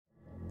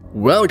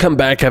Welcome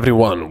back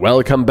everyone,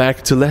 welcome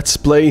back to Let's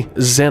Play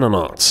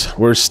Xenonauts.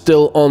 We're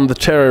still on the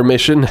terror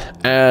mission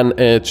and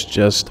it's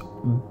just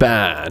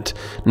bad.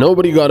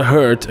 Nobody got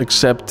hurt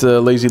except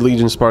Lazy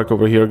Legion Spark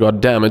over here got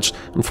damaged.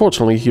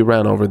 Unfortunately he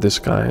ran over this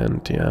guy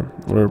and yeah,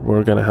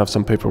 we're gonna have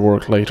some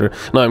paperwork later.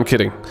 No, I'm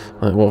kidding.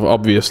 Well,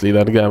 obviously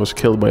that guy was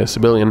killed by a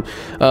civilian.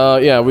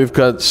 Yeah, we've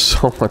got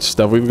so much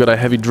stuff. We've got a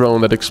heavy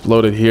drone that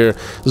exploded here.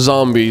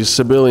 Zombies,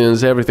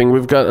 civilians, everything.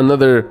 We've got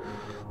another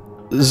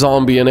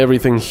zombie and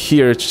everything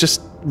here. It's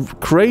just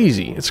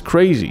crazy. It's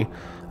crazy.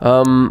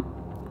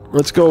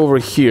 Let's go over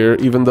here,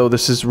 even though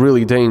this is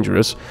really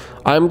dangerous.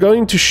 I'm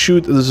going to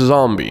shoot the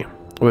zombie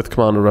with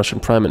Commander Russian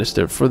Prime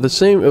Minister for the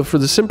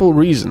simple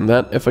reason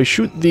that if I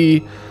shoot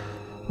the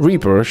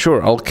Reaper,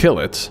 sure, I'll kill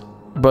it.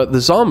 But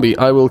the zombie,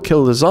 I will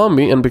kill the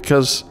zombie, and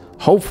because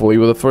hopefully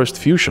with the first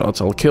few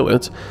shots I'll kill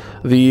it,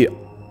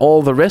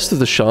 all the rest of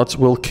the shots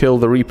will kill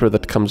the Reaper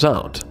that comes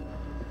out.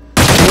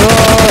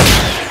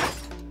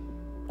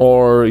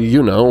 Or,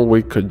 you know,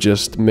 we could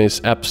just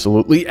miss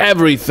absolutely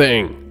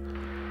everything!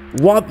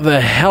 What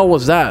the hell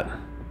was that?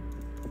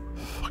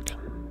 Fucking...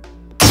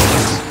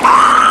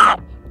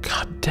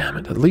 God damn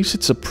it, at least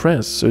it's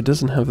suppressed, so it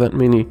doesn't have that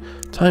many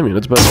time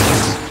units, but...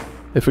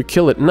 if we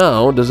kill it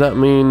now, does that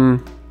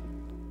mean...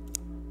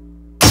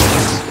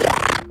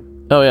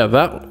 Oh yeah,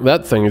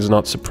 that thing is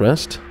not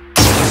suppressed.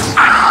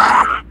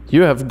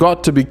 You have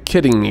got to be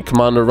kidding me,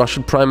 Commander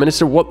Russian Prime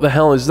Minister, what the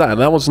hell is that?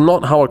 That was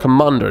not how a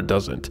commander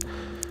does it.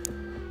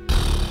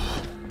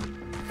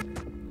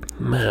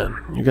 Man,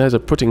 you guys are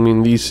putting me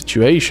in these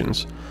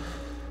situations.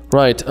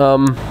 Right,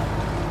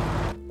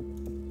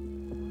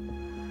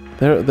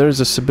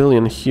 there's a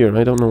civilian here.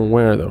 I don't know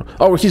where, though.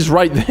 Oh, he's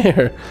right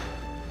there!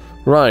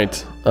 Right,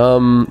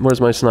 where's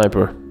my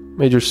sniper?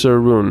 Major Sir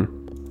Rune.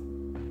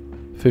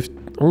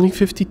 Only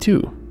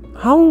 52.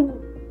 How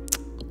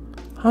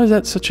is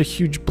that such a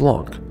huge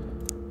block?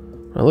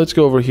 Well, let's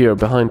go over here,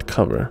 behind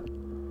cover.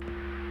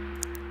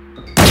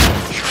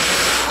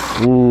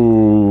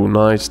 Ooh,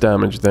 nice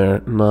damage there.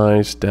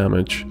 Nice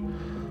damage.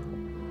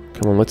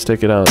 Come on, let's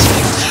take it out.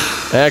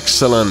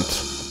 Excellent.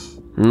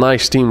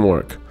 Nice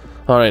teamwork.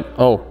 Alright,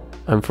 oh,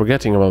 I'm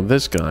forgetting about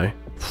this guy.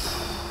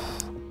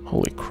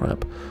 Holy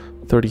crap.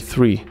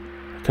 33.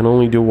 I can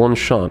only do one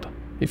shot.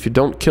 If you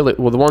don't kill it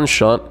with one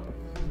shot,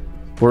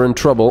 we're in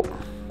trouble.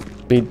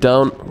 Beat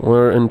down,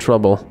 we're in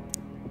trouble.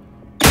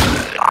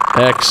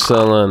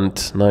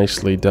 Excellent.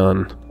 Nicely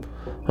done.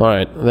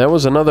 Alright, there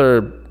was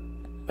another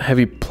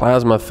heavy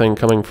plasma thing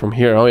coming from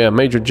here. Oh yeah,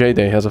 Major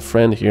J-Day has a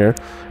friend here.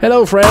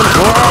 Hello, friend!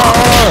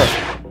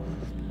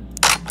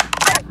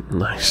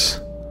 Nice.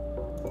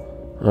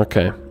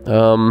 Okay.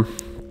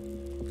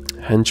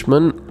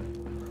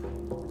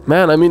 Henchman.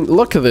 Man, I mean,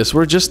 look at this.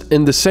 We're just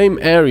in the same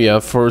area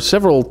for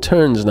several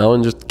turns now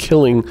and just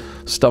killing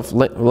stuff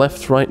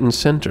left, right, and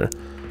center.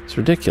 It's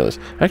ridiculous.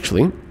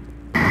 Actually,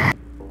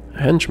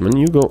 Henchman,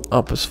 you go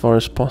up as far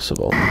as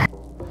possible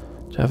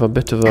to have a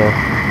bit of a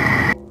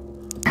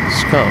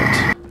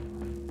scout.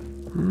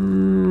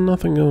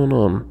 Nothing going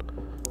on.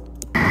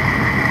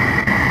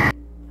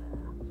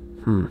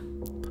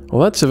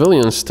 Well, that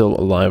civilian's still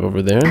alive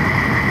over there.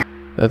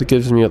 That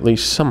gives me at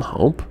least some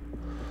hope.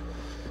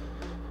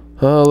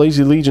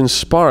 Lazy Legion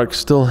Spark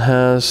still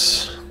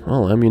has,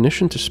 well,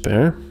 ammunition to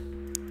spare.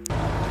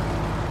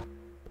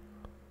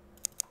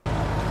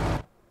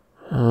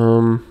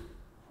 Well,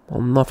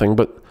 nothing,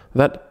 but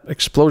that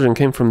explosion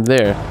came from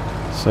there.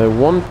 So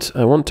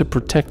I want to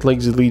protect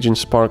Lazy Legion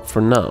Spark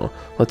for now.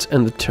 Let's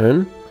end the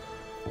turn.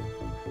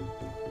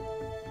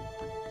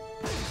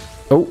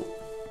 Oh,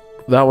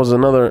 that was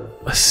another...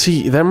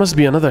 See, there must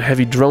be another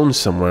heavy drone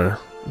somewhere.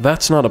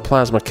 That's not a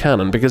plasma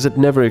cannon, because it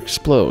never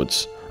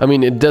explodes. I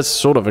mean, it does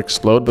sort of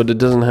explode, but it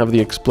doesn't have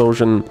the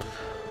explosion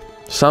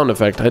sound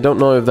effect. I don't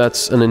know if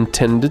that's an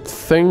intended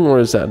thing, or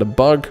is that a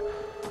bug?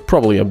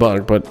 Probably a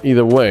bug, but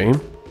either way...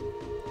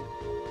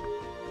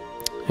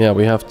 yeah,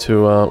 we have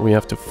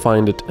to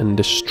find it and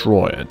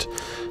destroy it.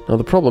 Now,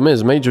 the problem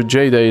is, Major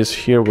J-Day is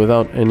here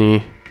without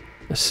any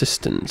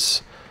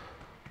assistance.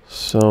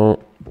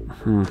 So...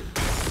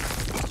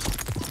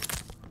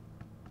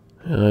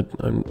 I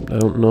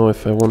don't know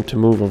if I want to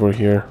move over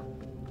here.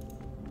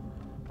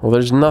 Well,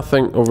 there's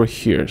nothing over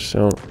here,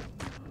 so...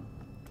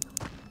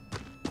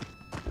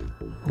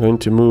 I'm going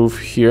to move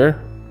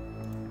here.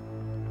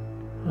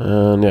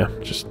 And yeah,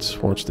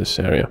 just watch this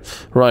area.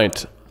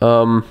 Right,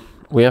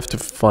 we have to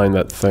find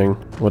that thing,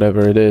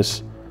 whatever it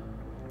is.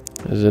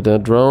 Is it a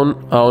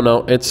drone? Oh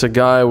no, it's a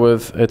guy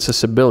with... it's a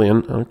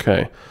civilian.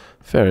 Okay,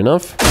 fair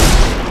enough.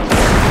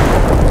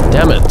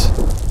 Damn it!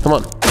 Come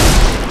on.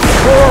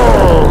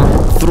 Boom!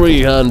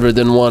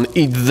 301.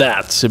 Eat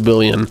that,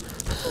 civilian.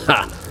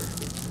 Ha!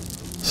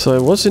 So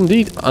it was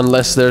indeed,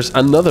 unless there's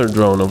another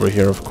drone over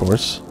here, of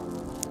course.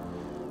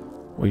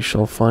 We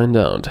shall find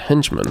out.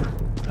 Henchman.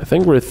 I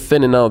think we're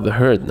thinning out the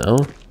herd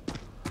now.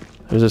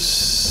 There's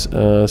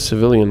a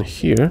civilian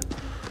here.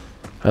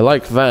 I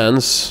like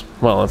vans.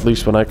 Well, at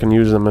least when I can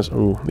use them as...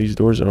 oh, these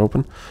doors are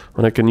open.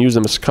 When I can use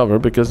them as cover,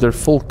 because they're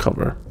full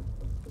cover.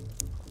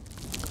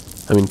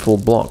 I mean, full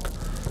block.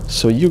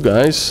 So you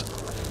guys...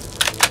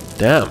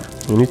 Damn,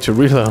 you need to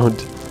reload.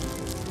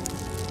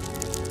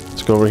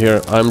 Let's go over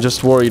here. I'm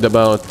just worried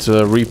about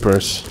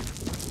Reapers.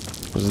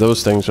 Because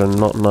those things are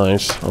not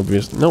nice,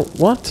 obviously. No,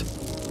 what?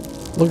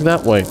 Look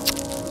that way.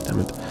 Damn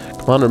it.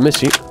 Commander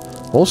Missy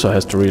also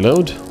has to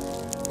reload.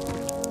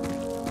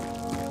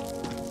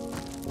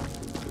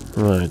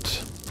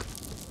 Right.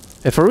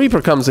 If a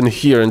Reaper comes in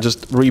here and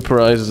just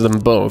Reaperizes them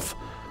both,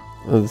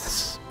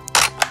 that's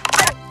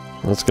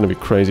gonna be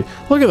crazy.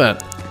 Look at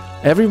that!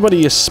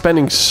 Everybody is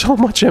spending so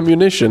much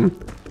ammunition.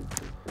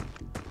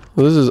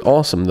 Well, this is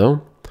awesome,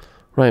 though.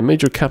 Right,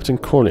 Major Captain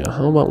Corlia.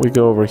 How about we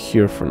go over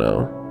here for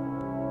now?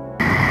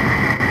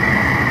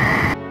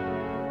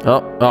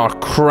 Oh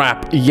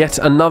crap! Yet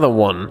another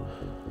one.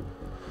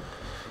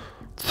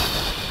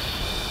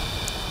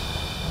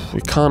 We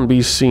can't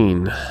be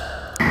seen.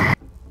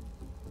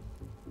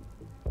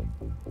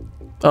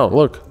 Oh,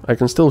 look, I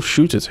can still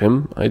shoot at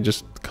him. I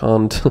just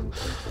can't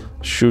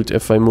shoot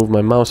if I move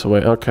my mouse away.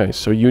 Okay,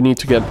 so you need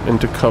to get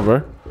into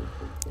cover.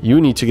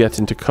 You need to get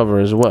into cover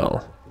as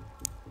well.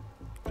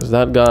 Because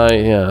that guy,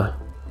 yeah.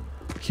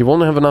 He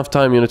won't have enough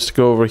time units to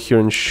go over here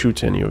and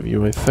shoot any of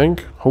you, I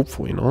think.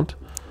 Hopefully not.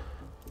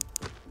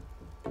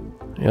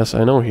 Yes,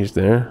 I know he's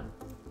there.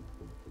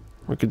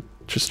 We could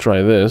just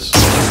try this.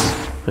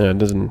 Yeah, it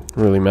doesn't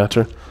really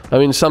matter. I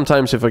mean,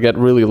 sometimes if I get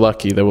really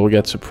lucky, they will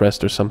get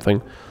suppressed or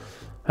something.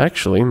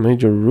 Actually,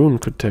 Major Rune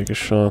could take a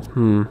shot.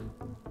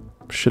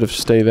 Should have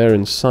stayed there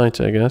in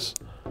sight, I guess.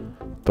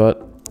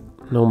 But,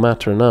 no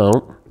matter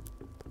now.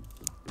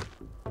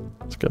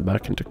 Let's get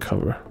back into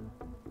cover.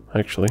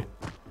 Actually.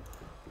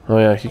 Oh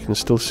yeah, he can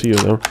still see you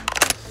though.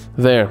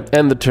 There,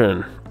 end the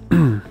turn.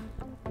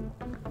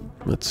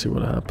 Let's see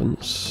what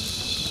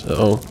happens.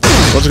 Uh-oh.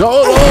 Let's go!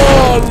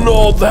 Oh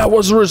no, that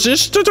was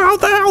resisted! How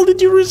the hell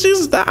did you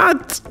resist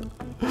that?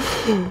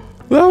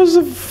 That was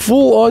a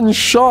full-on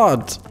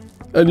shot.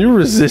 And you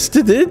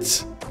resisted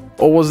it?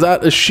 Or was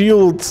that a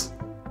shield,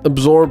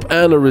 absorb,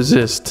 and a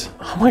resist?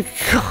 Oh my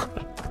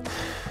god.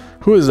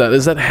 Who is that?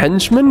 Is that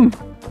Henchman?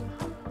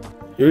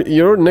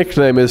 Your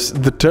nickname is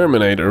the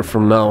Terminator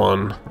from now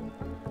on.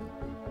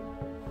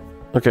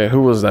 Okay,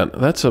 who was that?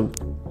 That's a...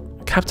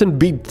 Captain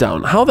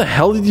Beatdown. How the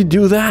hell did you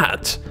do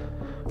that?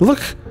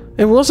 Look,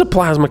 it was a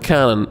plasma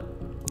cannon.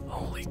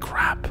 Holy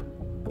crap.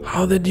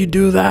 How did you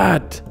do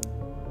that?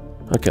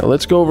 Okay,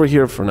 let's go over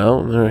here for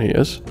now. There he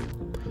is.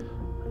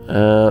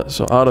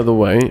 So out of the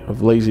way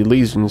of Lazy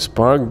Legion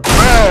Spark.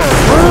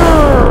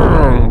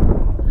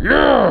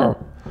 Yeah!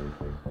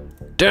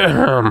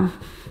 Damn!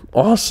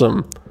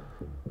 Awesome!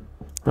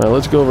 Alright,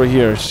 let's go over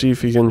here, see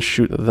if we can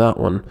shoot that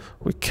one.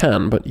 We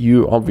can, but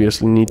you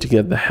obviously need to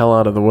get the hell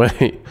out of the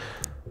way.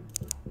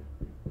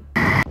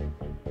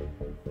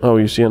 Oh,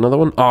 you see another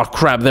one? Oh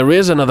crap, there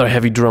is another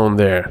heavy drone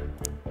there.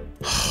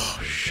 Oh,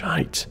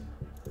 shite.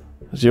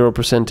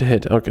 0% to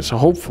hit. Okay, so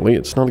hopefully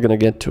it's not gonna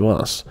get to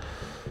us.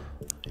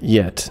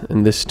 Yet,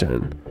 in this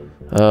turn.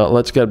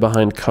 Let's get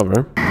behind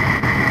cover.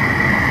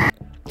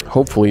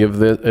 Hopefully,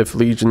 if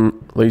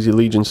Lazy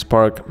Legion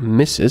Spark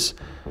misses...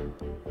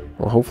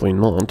 Well, hopefully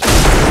not.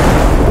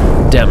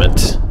 Damn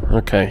it.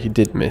 Okay, he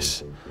did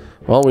miss.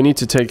 Well, we need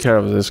to take care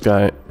of this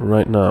guy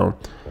right now.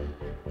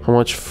 How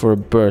much for a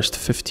burst?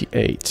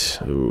 58.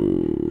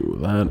 Ooh,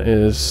 that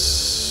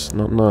is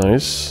not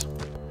nice.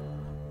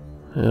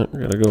 Yeah,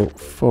 we gotta go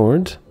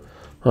forward.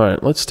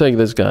 Alright, let's take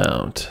this guy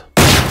out.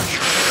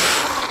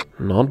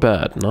 Not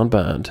bad, not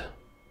bad.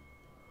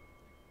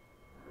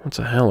 That's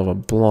a hell of a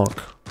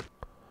block.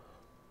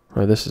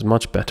 Alright, this is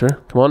much better.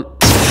 Come on.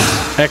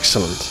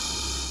 Excellent.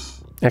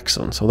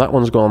 Excellent. So that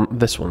one's gone,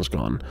 this one's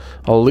gone.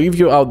 I'll leave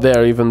you out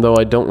there even though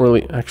I don't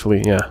really...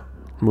 Actually, yeah.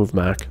 Move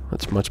back.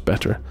 That's much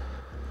better.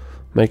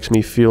 Makes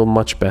me feel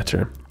much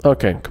better.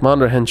 Okay,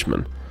 Commander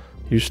Henchman.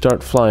 You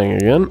start flying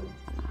again.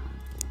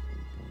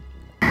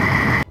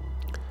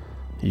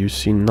 You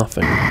see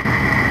nothing.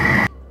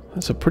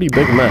 That's a pretty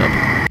big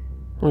map.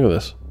 Look at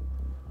this.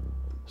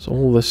 It's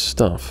all this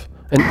stuff.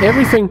 And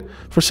everything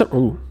for some...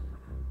 Ooh.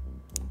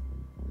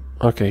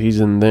 Okay, he's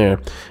in there.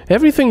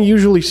 Everything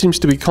usually seems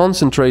to be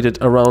concentrated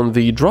around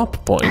the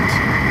drop point.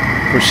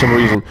 For some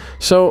reason.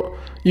 So,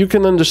 you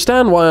can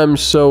understand why I'm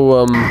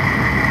so...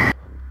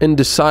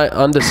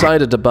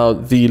 undecided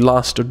about the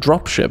last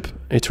dropship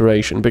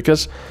iteration.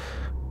 Because...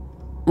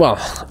 Well,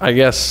 I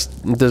guess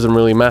it doesn't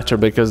really matter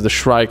because the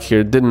Shrike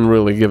here didn't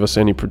really give us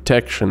any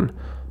protection.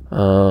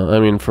 I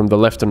mean, from the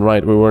left and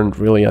right we weren't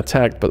really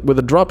attacked, but with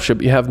a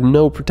dropship you have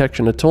no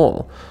protection at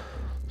all.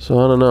 So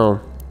I don't know.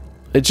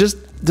 It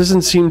just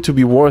doesn't seem to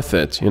be worth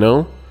it, you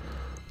know?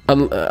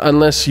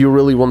 Unless you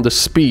really want the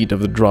speed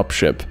of the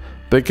dropship.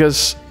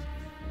 Because,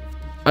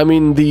 I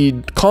mean,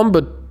 the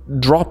combat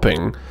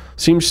dropping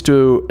seems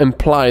to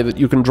imply that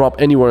you can drop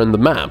anywhere in the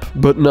map.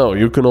 But no,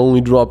 you can only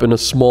drop in a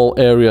small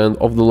area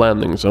of the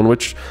landing zone,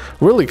 which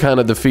really kind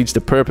of defeats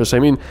the purpose. I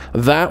mean,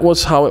 that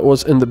was how it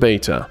was in the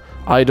beta.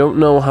 I don't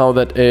know how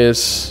that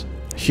is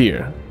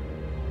here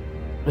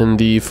in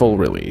the full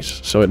release,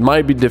 so it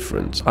might be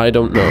different. I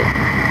don't know.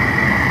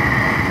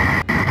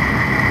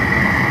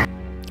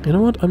 You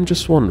know what? I'm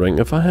just wondering,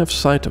 if I have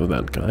sight of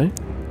that guy,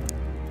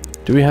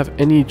 do we have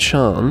any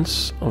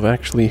chance of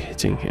actually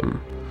hitting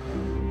him?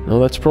 No,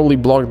 that's probably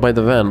blocked by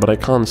the van, but I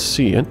can't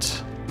see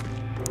it.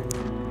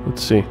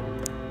 Let's see.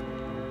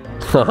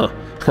 Haha,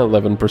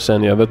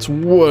 11%, yeah, that's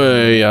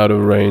way out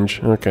of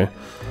range. Okay.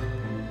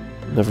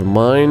 Never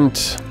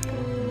mind.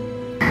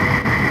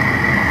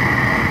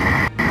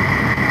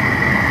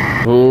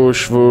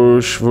 Whoosh,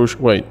 whoosh, whoosh.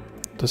 Wait,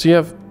 does he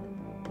have...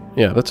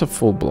 Yeah, that's a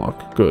full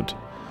block. Good.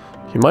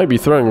 He might be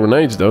throwing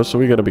grenades, though, so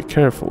we gotta be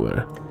careful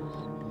there.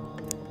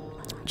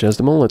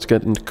 Jesdemal, let's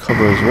get into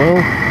cover as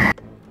well.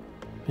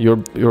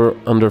 You're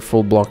under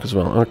full block as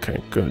well.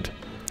 Okay, good.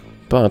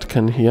 But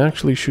can he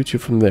actually shoot you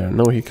from there?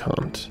 No, he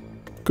can't.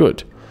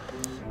 Good.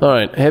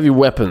 Alright, heavy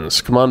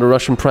weapons. Commander,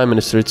 Russian Prime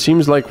Minister. It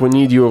seems like we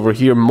need you over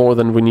here more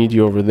than we need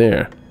you over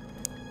there.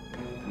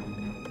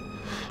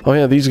 Oh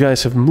yeah, these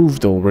guys have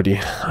moved already.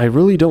 I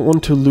really don't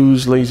want to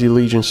lose Lazy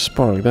Legion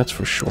Spark, that's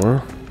for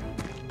sure.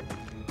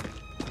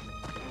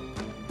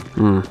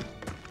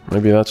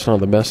 Maybe that's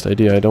not the best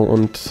idea. I don't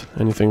want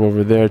anything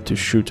over there to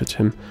shoot at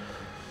him.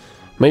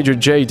 Major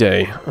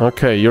J-Day.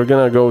 Okay, you're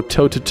gonna go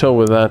toe-to-toe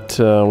with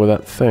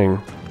that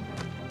thing.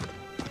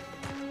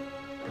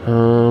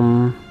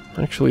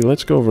 Actually,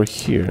 let's go over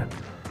here.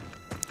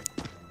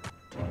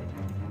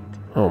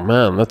 Oh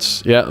man,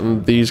 that's... Yeah,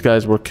 these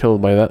guys were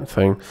killed by that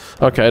thing.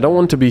 Okay, I don't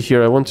want to be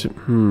here, I want to...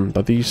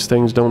 but these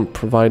things don't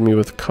provide me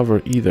with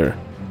cover either.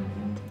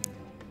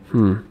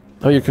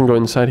 Oh, you can go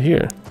inside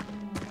here.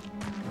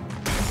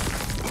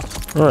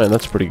 Alright,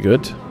 that's pretty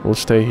good. We'll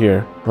stay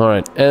here.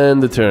 Alright,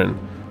 end the turn.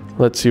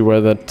 Let's see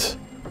where that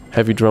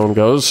heavy drone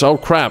goes. Oh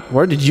crap,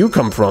 where did you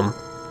come from?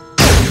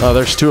 Oh,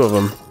 there's two of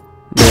them.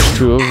 There's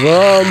two of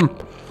them.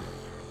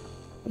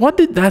 What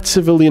did that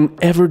civilian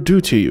ever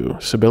do to you,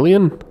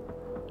 civilian?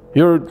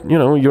 You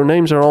know, your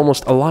names are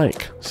almost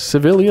alike.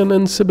 Civilian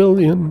and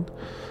civilian.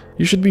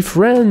 You should be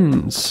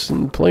friends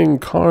and playing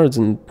cards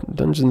and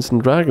Dungeons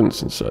and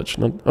Dragons and such.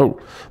 Not, oh,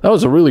 that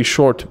was a really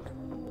short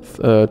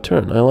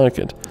turn. I like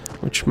it.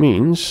 Which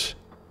means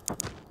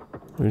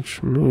I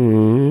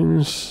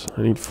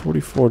need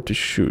 44 to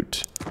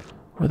shoot.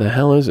 Where the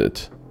hell is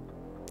it?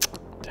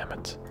 Damn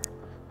it.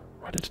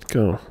 Where did it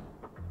go?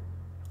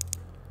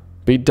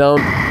 Beat down.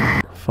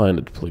 Find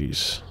it,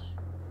 please.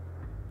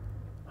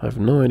 I have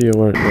no idea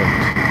where it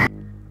went.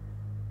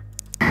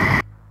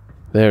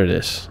 There it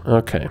is.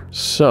 Okay,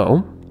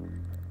 so...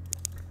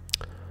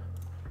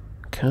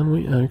 Can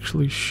we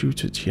actually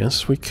shoot it?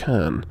 Yes, we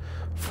can.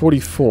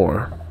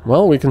 44.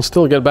 Well, we can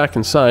still get back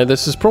inside.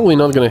 This is probably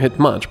not going to hit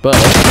much, but...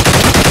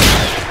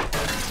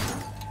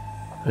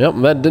 Yep,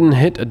 that didn't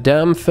hit a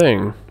damn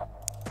thing.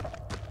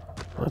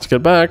 Let's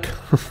get back.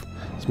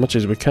 As much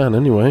as we can,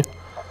 anyway.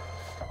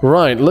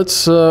 Right,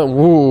 let's,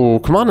 whoa,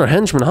 Commander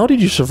Henchman, how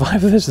did you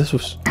survive this? This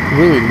was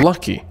really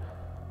lucky.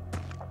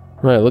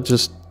 Right, let's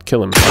just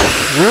kill him.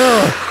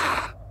 Yeah!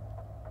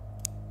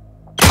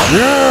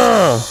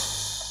 Yeah!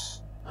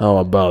 How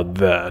about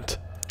that?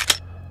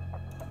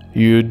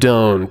 You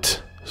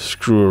don't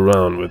screw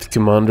around with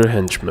Commander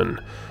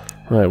Henchman.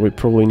 Right, we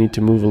probably need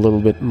to move a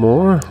little bit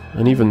more.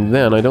 And even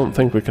then, I don't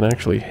think we can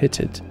actually hit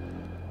it.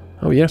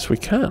 Oh, yes, we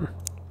can.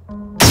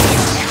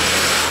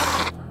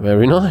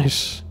 Very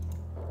nice.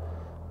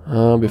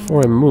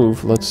 Before I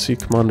move, let's see.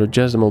 Commander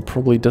Jesdemal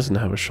probably doesn't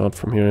have a shot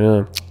from here.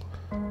 Yeah.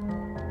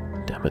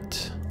 Damn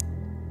it.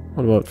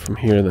 What about from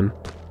here, then?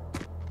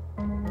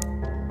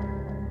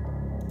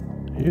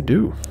 You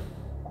do.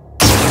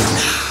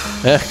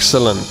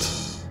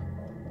 Excellent.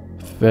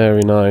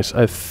 Very nice.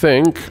 I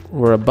think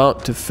we're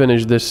about to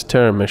finish this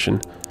terror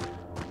mission.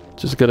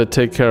 Just gotta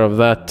take care of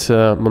that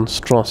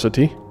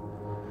monstrosity.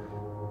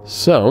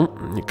 So,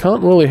 you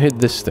can't really hit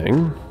this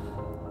thing,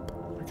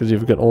 because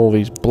you've got all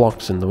these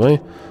blocks in the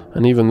way.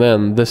 And even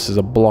then, this is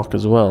a block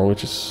as well,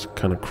 which is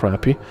kind of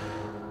crappy.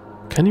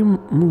 Can you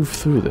move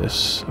through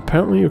this?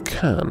 Apparently you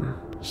can.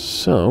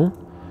 So,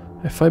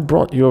 if I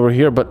brought you over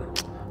here,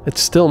 but it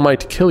still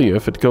might kill you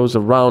if it goes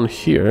around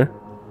here.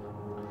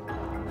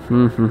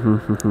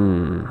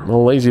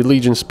 Well, Lazy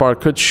Legion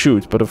Spark could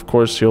shoot, but of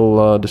course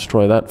you'll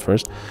destroy that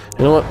first.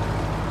 You know what?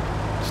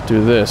 Let's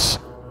do this,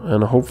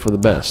 and hope for the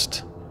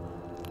best.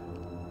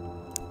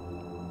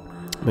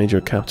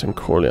 Major Captain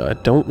Corley. I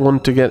don't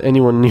want to get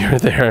anyone near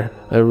there.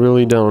 I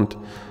really don't.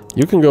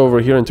 You can go over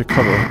here into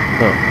cover.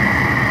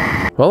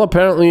 Oh. Well,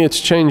 apparently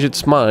it's changed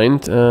its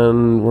mind,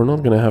 and we're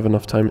not gonna have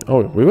enough time.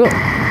 Oh, we will.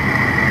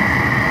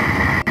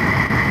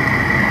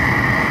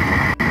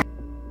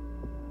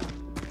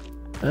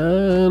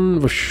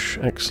 And whoosh,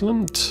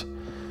 excellent.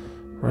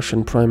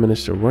 Russian Prime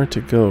Minister, where to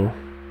go?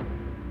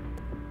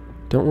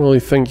 Don't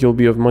really think you'll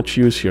be of much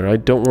use here. I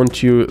don't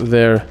want you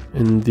there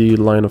in the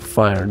line of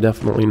fire.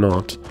 Definitely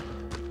not.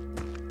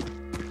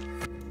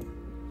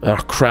 Oh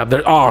crap,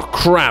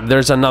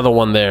 there's another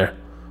one there.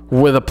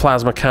 With a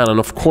plasma cannon,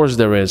 of course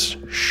there is.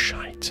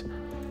 Shite.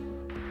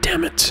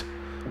 Damn it.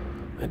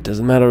 It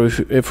doesn't matter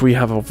if we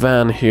have a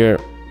van here.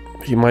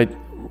 He might...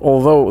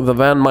 Although the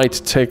van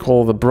might take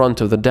all the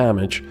brunt of the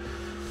damage.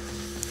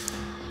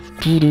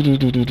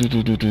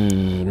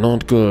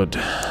 Not good.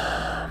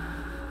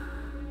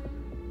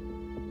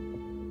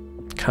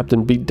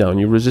 Captain Beatdown,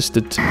 you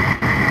resisted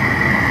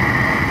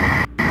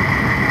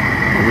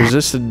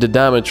the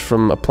damage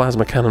from a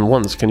plasma cannon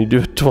once. Can you do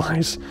it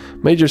twice?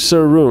 Major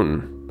Sir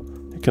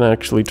Rune. You can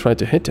actually try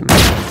to hit him.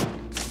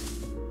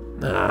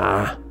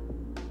 Nah.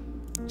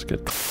 Let's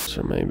get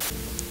closer, maybe.